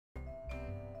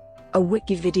a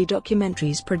WikiVidi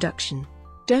documentaries production.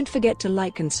 Don't forget to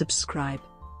like and subscribe.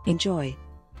 Enjoy.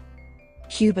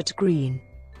 Hubert Green.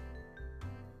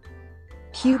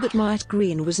 Hubert Myatt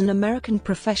Green was an American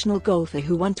professional golfer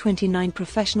who won 29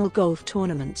 professional golf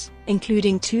tournaments,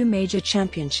 including 2 major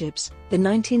championships, the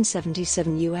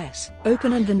 1977 US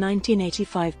Open and the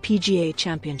 1985 PGA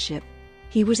Championship.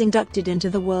 He was inducted into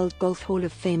the World Golf Hall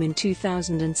of Fame in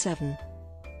 2007.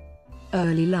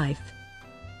 Early life.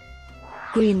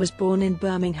 Green was born in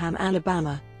Birmingham,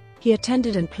 Alabama. He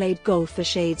attended and played golf for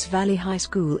Shades Valley High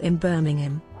School in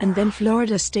Birmingham, and then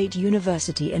Florida State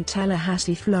University in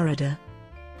Tallahassee, Florida.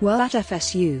 While at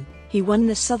FSU, he won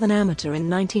the Southern Amateur in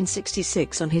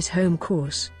 1966 on his home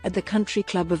course at the Country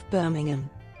Club of Birmingham.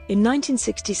 In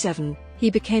 1967, he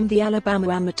became the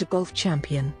Alabama Amateur Golf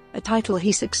Champion, a title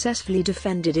he successfully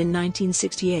defended in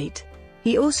 1968.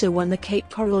 He also won the Cape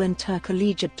Coral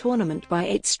Intercollegiate Tournament by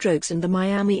 8 strokes and the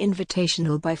Miami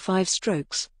Invitational by 5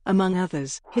 strokes, among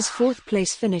others. His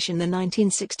 4th-place finish in the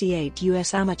 1968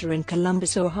 U.S. Amateur in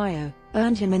Columbus, Ohio,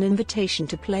 earned him an invitation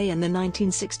to play in the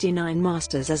 1969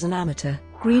 Masters as an amateur.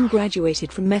 Green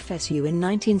graduated from FSU in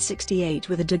 1968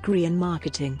 with a degree in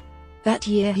marketing. That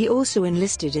year he also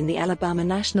enlisted in the Alabama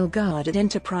National Guard at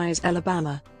Enterprise,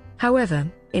 Alabama.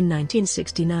 However, in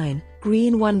 1969,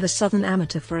 Green won the Southern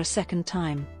Amateur for a second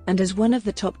time, and as one of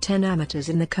the top 10 amateurs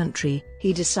in the country,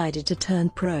 he decided to turn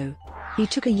pro. He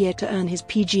took a year to earn his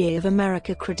PGA of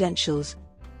America credentials.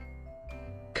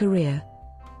 Career.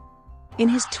 In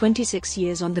his 26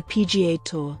 years on the PGA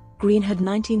Tour, Green had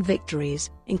 19 victories,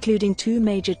 including 2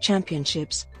 major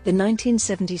championships, the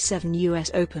 1977 U.S.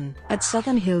 Open at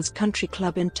Southern Hills Country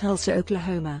Club in Tulsa,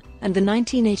 Oklahoma, and the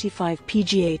 1985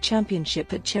 PGA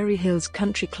Championship at Cherry Hills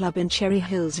Country Club in Cherry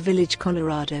Hills Village,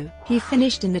 Colorado. He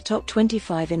finished in the top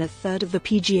 25 in a third of the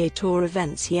PGA Tour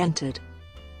events he entered.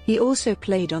 He also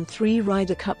played on 3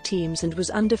 Ryder Cup teams and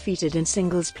was undefeated in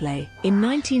singles play. In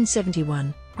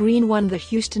 1971, Green won the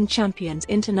Houston Champions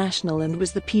International and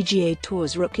was the PGA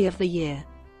Tour's Rookie of the Year.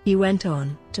 He went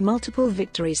on to multiple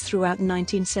victories throughout the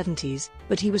 1970s,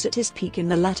 but he was at his peak in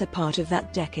the latter part of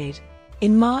that decade.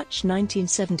 In March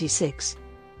 1976,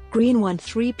 Green won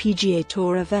 3 PGA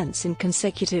Tour events in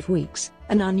consecutive weeks,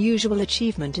 an unusual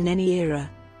achievement in any era.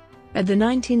 At the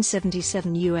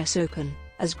 1977 US Open,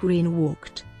 as Green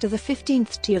walked to the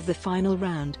 15th tee of the final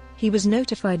round, he was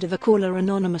notified of a caller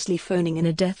anonymously phoning in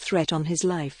a death threat on his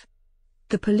life.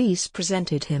 The police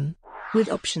presented him with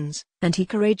options, and he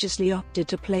courageously opted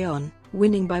to play on,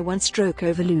 winning by 1 stroke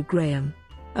over Lou Graham.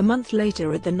 A month later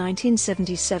at the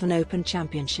 1977 Open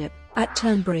Championship at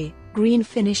Turnberry, Green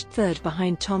finished 3rd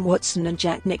behind Tom Watson and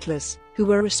Jack Nicklaus, who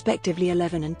were respectively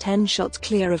 11 and 10 shots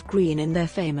clear of Green in their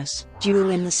famous duel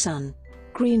in the sun.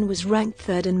 Green was ranked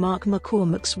 3rd in Mark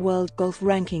McCormack's World Golf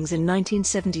Rankings in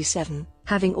 1977,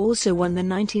 having also won the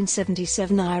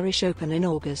 1977 Irish Open in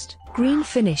August. Green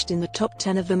finished in the top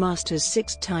 10 of the Masters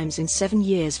 6 times in 7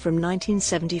 years from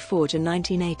 1974 to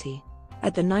 1980.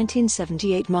 At the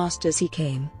 1978 Masters he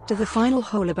came to the final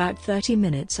hole about 30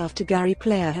 minutes after Gary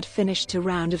Player had finished to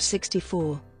round of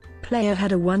 64. Player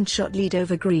had a 1-shot lead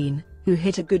over Green, who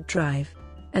hit a good drive,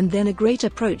 and then a great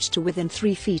approach to within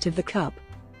 3 feet of the cup.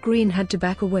 Green had to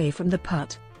back away from the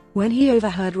putt, when he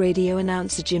overheard radio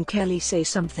announcer Jim Kelly say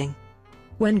something.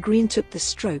 When Green took the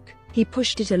stroke, he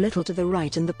pushed it a little to the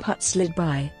right and the putt slid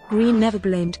by. Green never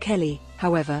blamed Kelly,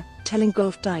 however, telling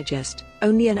Golf Digest,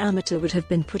 only an amateur would have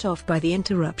been put off by the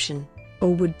interruption,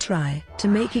 or would try to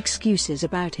make excuses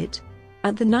about it.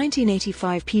 At the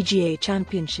 1985 PGA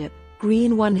Championship,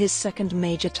 Green won his 2nd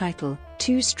major title,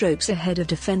 2 strokes ahead of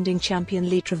defending champion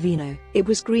Lee Trevino. It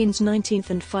was Green's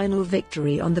 19th and final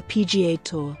victory on the PGA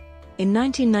Tour. In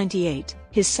 1998,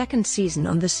 his 2nd season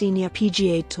on the Senior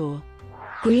PGA Tour,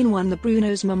 Green won the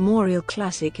Bruno's Memorial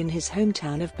Classic in his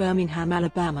hometown of Birmingham,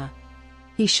 Alabama.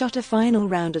 He shot a final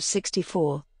round of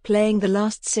 64, playing the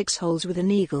last 6 holes with an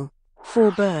eagle,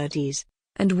 4 birdies,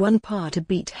 and 1 par to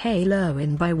beat Hale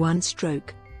Irwin by 1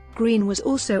 stroke. Green was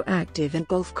also active in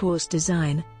golf course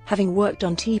design, having worked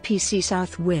on TPC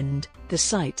Southwind, the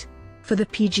site for the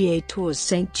PGA Tour's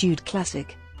St. Jude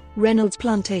Classic, Reynolds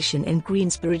Plantation in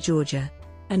Greensboro, Georgia,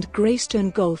 and Greystone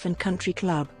Golf and Country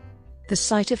Club, the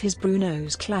site of his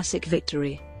Bruno's Classic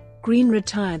victory. Green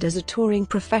retired as a touring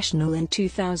professional in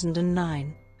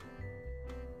 2009.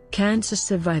 Cancer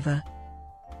survivor.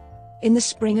 In the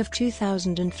spring of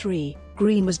 2003,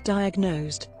 Green was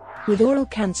diagnosed with oral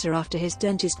cancer after his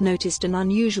dentist noticed an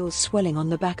unusual swelling on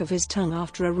the back of his tongue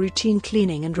after a routine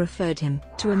cleaning and referred him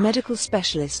to a medical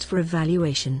specialist for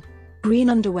evaluation.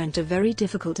 Green underwent a very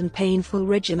difficult and painful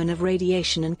regimen of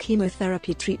radiation and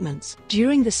chemotherapy treatments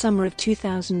during the summer of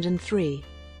 2003.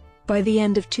 By the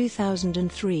end of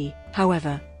 2003,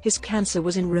 however, his cancer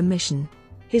was in remission.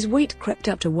 His weight crept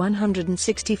up to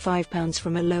 165 pounds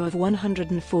from a low of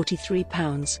 143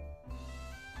 pounds.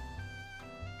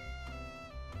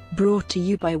 Brought to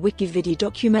you by WikiVidi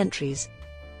Documentaries.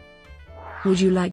 Would you like